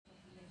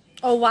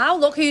Oh wow,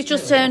 look who's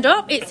just turned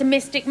up. It's a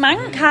Mystic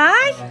Manc.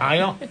 Hi.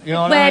 Hiya. You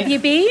all Where right? have you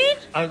been?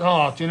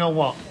 Oh, do you know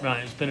what?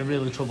 Right, it's been a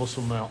really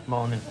troublesome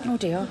morning. Oh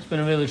dear. It's been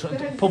a really...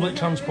 public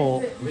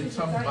transport, it's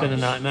been a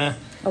nightmare.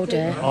 Oh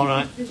dear. All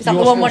right. Is that the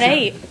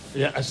 118?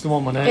 Yeah, it's the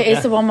 118. It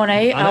is the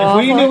 118. And if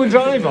we knew a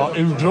driver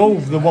who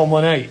drove the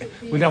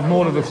 118, we'd have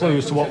more of a clue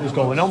as to what was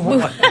going on,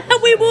 wouldn't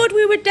we?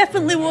 we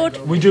definitely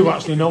would. We do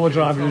actually know a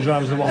driver who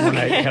drives the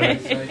 118,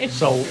 Kerry.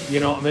 So, you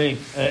know what I mean?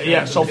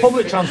 Yeah, so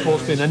public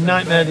transport's been a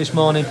nightmare this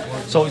morning,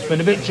 so it's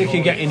been a bit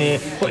tricky getting here.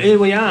 But here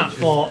we are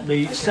for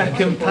the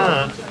second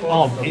part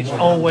of It's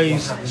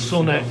Always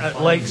Sunny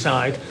at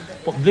Lakeside,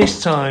 but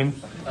this time,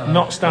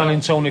 not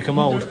starring Tony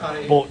Commode,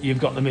 but you've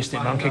got the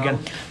Mystic Manc again.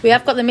 We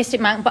have got the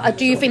Mystic Manc, but I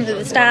do think that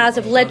the stars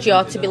have led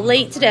you to be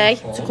late today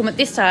to come at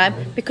this time,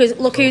 because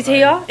look who's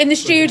here in the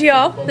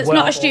studio. That's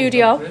not a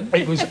studio.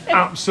 It was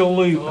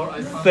absolute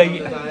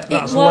fate. That's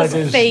It was led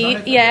us.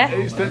 fate, yeah.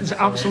 It's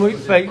absolute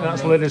fate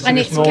that's led us to And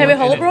this it's moment, Kerry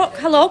innit? Holbrook.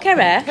 Hello,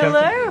 Kerry.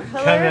 Hello.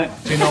 Kerry,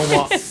 do you know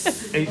what?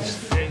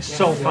 It's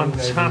so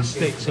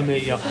fantastic to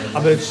meet you.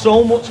 I've heard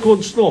so much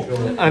good stuff,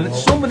 and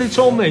somebody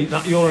told me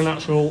that you're an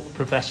actual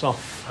professor.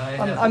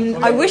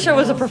 I wish I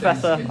was a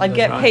professor. I'd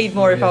get paid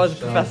more if I was a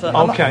professor.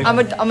 Okay. I'm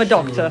a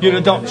doctor. You're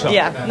a doctor?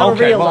 Yeah, not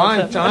okay, a real well,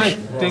 doctor. I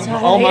think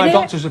all my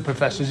doctors are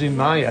professors in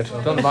my head.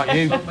 Don't know about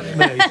you,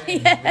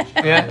 me.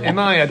 Yeah, in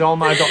my head, all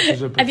my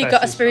doctors are professors. Have you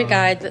got a spirit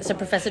guide that's a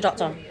professor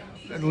doctor?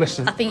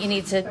 Listen, I think you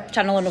need to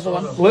channel another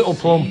one. Little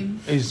Plum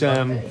is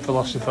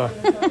philosopher,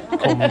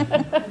 come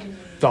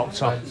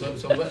doctor,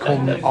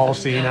 come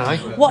all-seeing eye.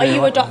 What are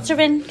you a doctor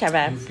in,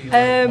 Kerry?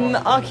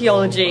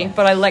 Archaeology,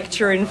 but I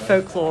lecture in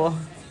folklore.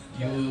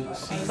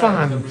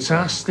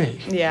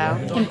 Fantastic. Yeah.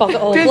 In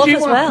Boggart Hall Did Club you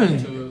as well.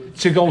 happen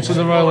to go to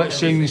the Royal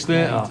Exchange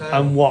Theatre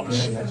and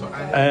watch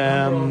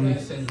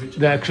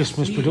their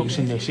Christmas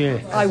production this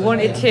year? I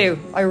wanted to.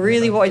 I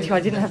really wanted to. I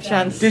didn't have a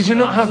chance. Did you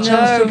not have a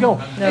chance to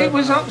go? No. It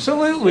was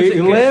absolutely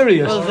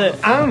hilarious. Was it?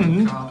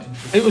 And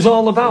it was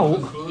all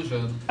about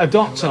a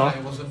doctor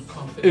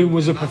who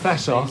was a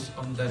professor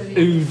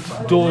who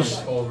does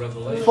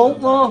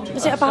folklore.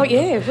 Was it about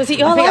you? Was it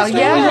your I think, last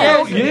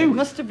yeah, one? You.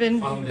 Must have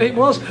been. It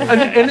was,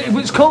 and it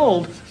was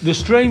called The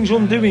Strange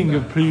Undoing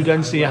of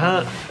Prudencia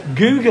Hart.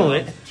 Google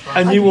it,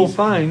 and you will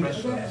find.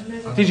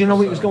 Did you know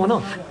what was going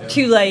on?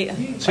 Too late. I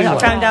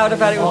late. found out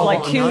about it with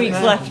like 2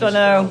 weeks left. I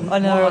know.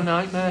 What a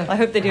nightmare. I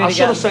hope they do it I should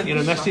again. have sent you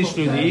a message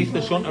through the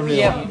ether, shouldn't I, really?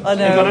 Yeah, I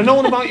know. If I'd have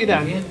known about you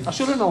then, I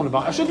should have known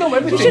about it. I should know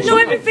everything. You should know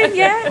shouldn't I? everything,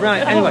 yeah.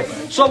 Right, anyway.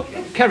 So,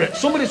 Kerry,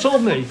 somebody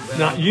told me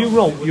that you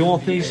wrote your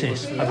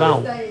thesis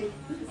about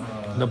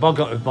the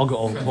Boggart of Boggart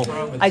Hall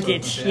Club. I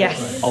did,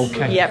 yes.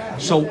 Okay.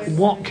 Yep. So,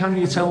 what can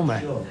you tell me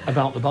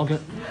about the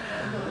Boggart?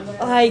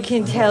 I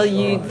can tell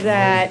you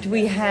that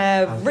we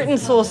have written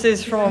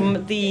sources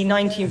from the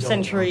 19th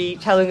century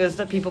telling us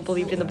that people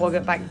believed in the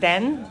Boggart back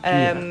then,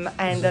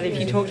 and that if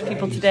you talk to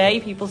people today,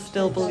 people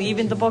still believe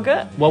in the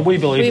Boggart. Well, we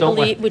believe, don't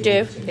we? We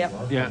do. Yep.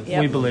 Yeah,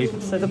 Yep. we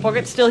believe. So the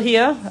Boggart's still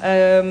here,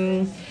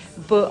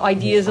 but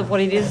ideas of what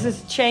it is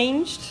has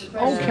changed.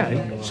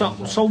 Okay.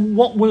 So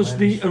what was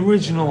the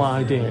original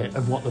idea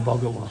of what the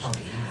Boggart was?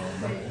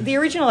 The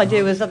original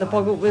idea was that the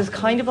Boggart was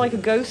kind of like a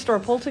ghost or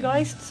a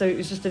poltergeist, so it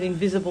was just an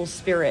invisible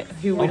spirit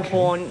who would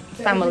haunt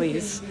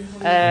families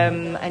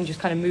and just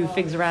kind of move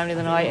things around in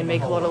the night and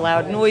make a lot of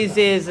loud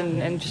noises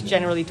and just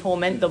generally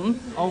torment them.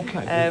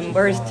 Okay.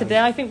 Whereas today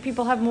I think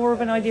people have more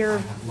of an idea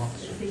of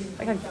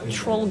like a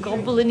troll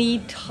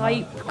goblin-y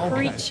type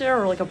creature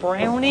or like a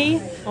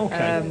brownie.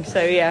 Okay.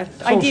 So yeah,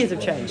 ideas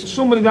have changed.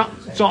 Somebody that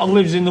sort of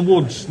lives in the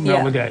woods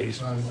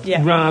nowadays,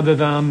 Yeah. rather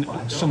than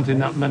something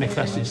that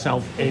manifests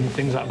itself in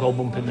things that go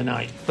bump in the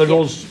night. For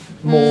us,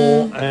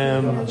 more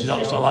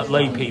sort of like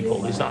lay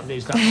people, is that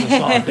the sort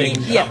of thing?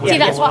 Yeah. that we're See,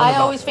 that's going what on I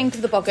about? always think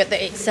of the Boggart,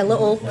 that it's a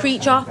little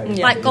creature,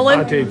 like Gollum.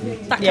 I do.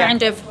 That Yeah.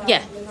 kind of,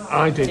 yeah.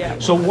 I did. Yeah.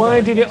 So why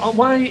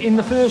in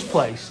the first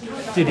place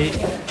did it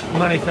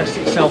manifest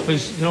itself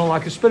as, you know,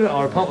 like a spirit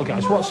or a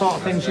poltergeist? What sort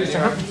of things used to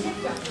happen?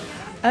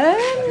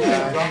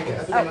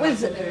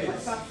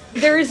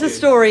 There is a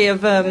story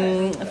of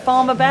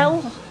Farmer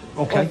Bell.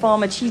 Okay. Or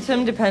Farmer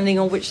Cheetham, depending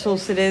on which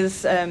source it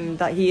is,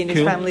 that he and his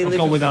Cool. family I've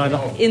gone with either.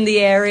 in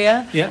the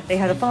area. Yeah. They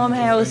had a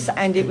farmhouse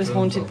and it was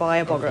haunted by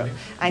a Boggart.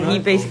 And he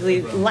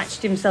basically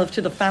latched himself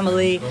to the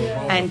family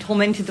and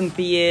tormented them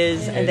for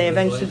years, and they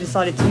eventually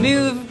decided to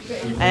move.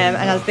 And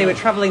as they were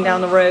travelling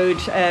down the road,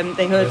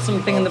 they heard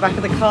something in the back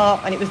of the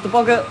car, and it was the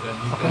Boggart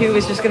who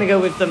was just going to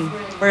go with them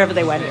wherever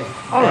they went.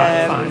 All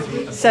right,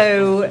 fine.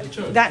 So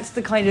that's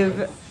the kind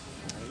of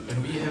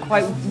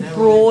quite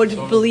broad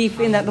belief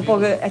in that the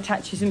Boggart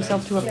attaches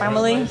himself to a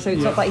family, so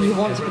it's not like he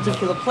wants a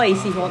particular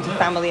place, he wants a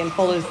family and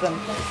follows them.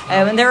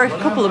 And there are a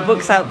couple of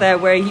books out there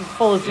where he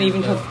follows them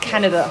even to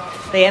Canada.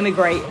 They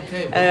emigrate.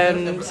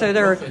 So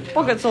there are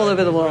Boggarts all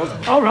over the world.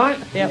 All right.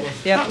 Yep.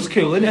 That's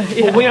cool, isn't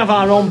it? Well, we have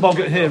our own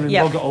Boggart here in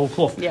Yeah. Boggart Hall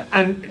Clough. Yeah.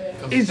 And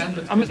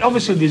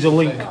obviously there's a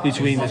link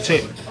between the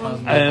two.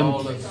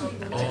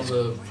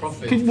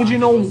 Would you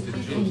know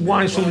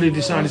why somebody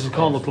decided to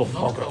call the clough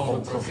Boggart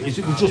Hall Clough? Is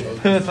it just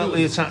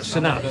perfectly attached to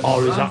that,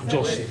 or is that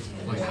just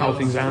how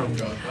things are.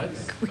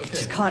 We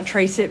just can't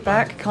trace it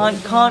back.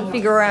 Can't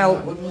figure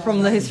out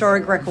from the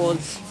historic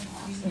records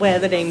where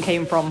the name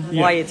came from,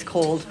 why it's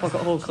called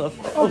Boggart Hall Club.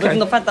 Other than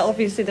the fact that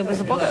obviously there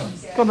was a boggart.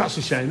 God, that's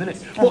a shame, isn't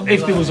it? But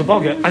if there was a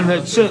boggart, and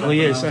there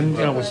certainly is, and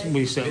you know,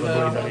 we certainly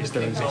believe that it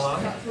still exists.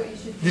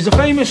 There's a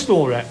famous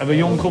story of a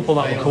young couple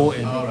that were caught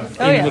in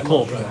the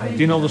club. Do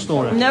you know the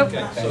story? Nope.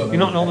 You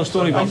not know the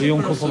story about the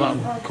young couple that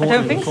were caught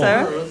in the club?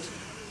 I don't think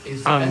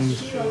so. And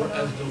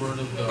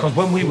because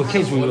when we were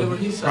kids, we were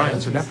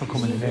frightened to death for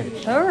coming in here.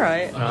 All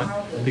right.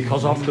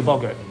 Because of the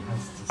boggart.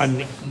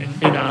 And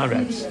in our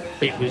heads,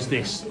 it was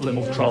this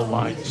little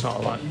troll-like sort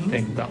of like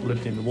thing that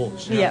lived in the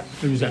woods. Yeah.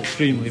 It was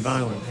extremely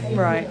violent.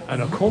 Right.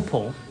 And a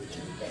couple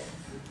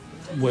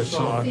were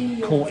sort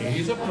of caught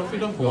in,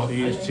 for what they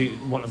used to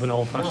want of an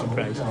old-fashioned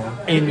phrase,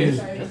 in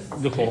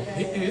the club,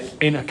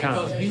 in a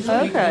car.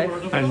 Okay.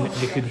 And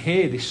they could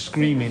hear this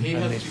screaming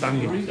and this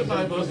banging.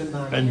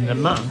 And the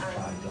man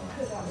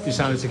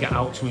decided to get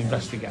out to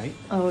investigate.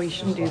 Oh, you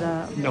shouldn't do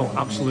that. No,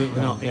 absolutely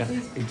not, yeah.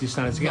 He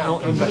decided to get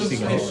out and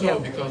investigate.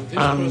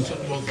 And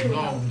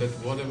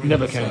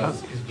never came back.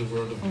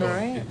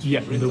 Right.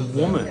 Yet the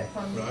woman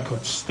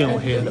could still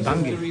hear the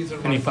banging.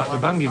 And in fact, the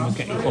banging was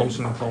getting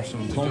closer and closer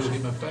and closer.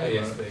 And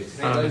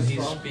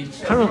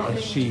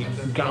apparently she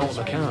got out of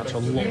the car to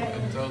look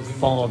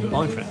for the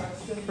boyfriend.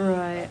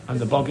 Right. And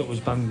the boggart was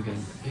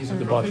banging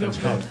the boyfriend's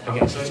head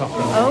against the top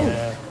of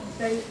the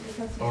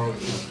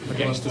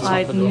against the top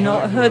I'd of the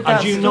not heard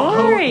that Had you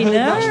story. not heard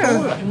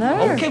that story?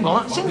 No. Okay,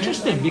 well that's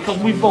interesting because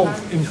we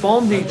both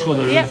informed each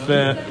other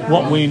of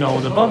what we know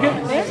of the boggart.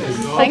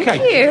 Thank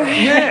you.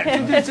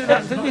 Yeah,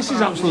 this is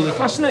absolutely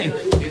fascinating.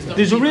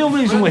 There's a real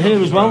reason we're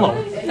here as well,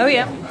 though. Oh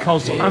yeah.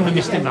 Because I'm the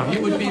Mystic Man.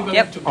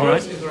 Yep. All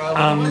right,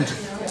 and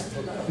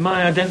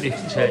my identity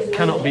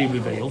cannot be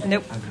revealed.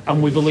 Nope.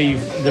 And we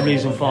believe the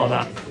reason for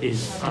that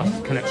is our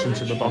connection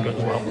to the boggart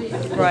as well.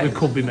 Right. We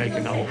could be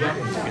making that up,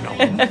 you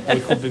know. We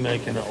could be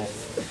making that up.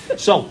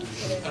 So,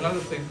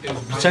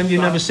 pretend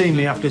you've never seen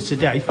me after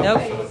today.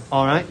 Nope.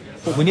 All right.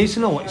 But we need to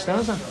know what your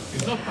stars are.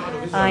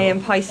 I am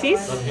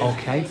Pisces.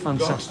 Okay,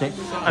 fantastic.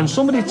 And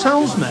somebody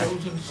tells me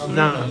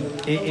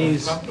that it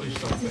is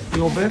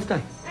your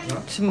birthday.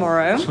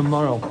 Tomorrow.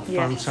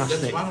 Yes.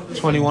 Fantastic.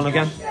 21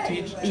 again?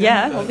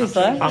 Yeah,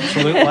 obviously.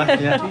 Absolutely,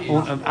 yeah.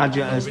 Won't have had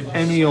you as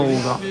any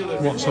older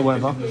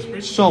whatsoever.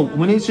 So,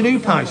 we need to do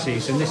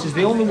Pisces, and this is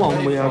the only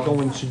one we are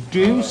going to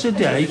do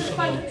today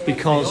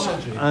because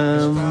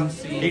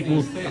it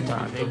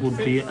would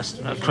be a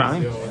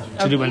crime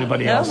to do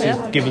anybody else's,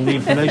 given the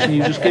information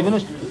you've just given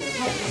us.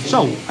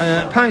 So,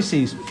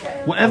 Pisces,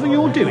 whatever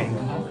you're doing,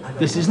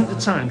 this isn't the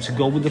time to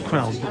go with the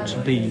crowd, but to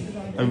be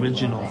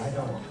original.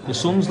 The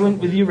sun's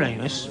linked with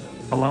Uranus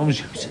allows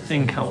you to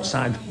think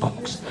outside the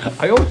box.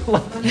 I always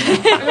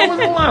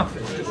laugh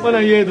when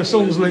I hear the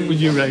sun's linked with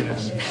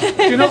Uranus.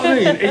 Do you know what I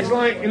mean? It's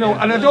like, you know,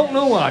 and I don't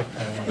know why.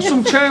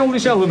 Some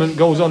childish element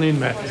goes on in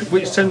there,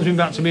 which sends me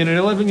back to being an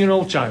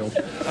 11-year-old child.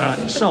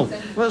 So,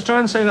 let's try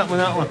and say that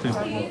without laughing.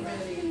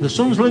 The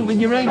sun's linked with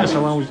Uranus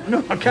allows...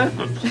 No, I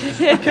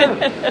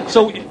can't.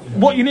 So,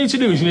 what you need to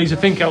do is you need to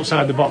think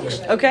outside the box.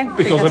 Okay.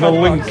 Because of a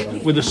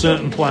link with a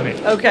certain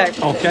planet. Okay.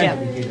 Yeah.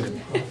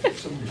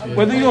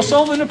 Whether you're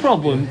solving a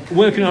problem,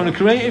 working on a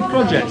creative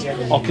project,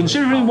 or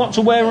considering what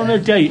to wear on a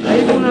date, are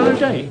you going on a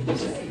date?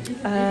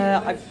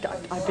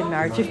 I've been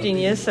married 15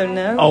 years, so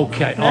no.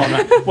 Okay, all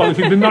right. Well, if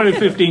you've been married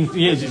 15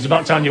 years, it's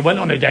about time you went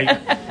on a date.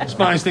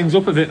 Spice things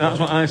up a bit, that's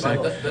what I say.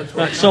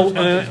 Right, so,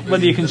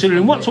 whether you're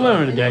considering what to wear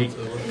on a date,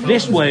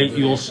 this way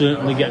you'll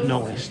certainly get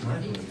noticed.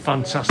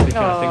 Fantastic,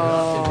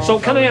 I think. So,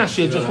 can I ask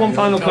you just one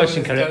final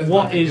question, Kerry?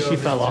 What is your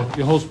fella,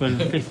 your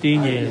husband,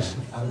 15 years?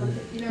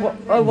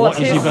 What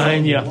is he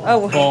buying you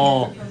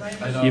for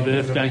your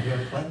birthday?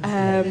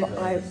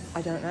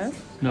 I don't know.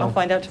 No. I'll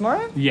find out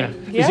tomorrow. Yeah.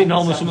 Is it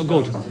normally something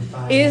good?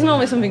 It is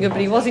normally something good, but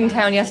he was in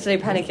town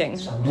yesterday panicking.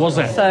 Was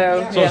it?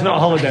 So it's not a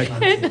holiday?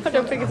 No, I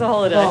don't think it's a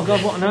holiday. Oh,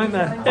 God, what a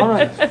nightmare. All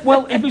right.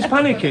 Well, if he's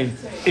panicking,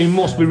 he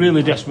must be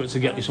really desperate to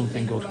get you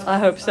something good. I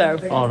hope so.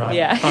 All right.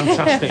 Yeah.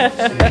 Fantastic.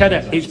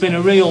 Kedda, it's been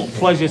a real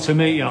pleasure to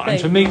meet you and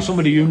to meet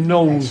somebody who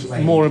knows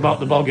more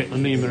about the boggart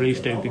than me and Maurice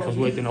do because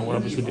we're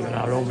obviously doing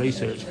our own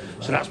research.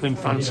 So that's been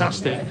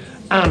fantastic.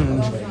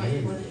 And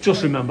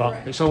just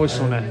remember, it's always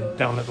sunny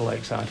down at the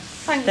lakeside.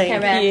 Thank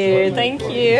you. Thank you.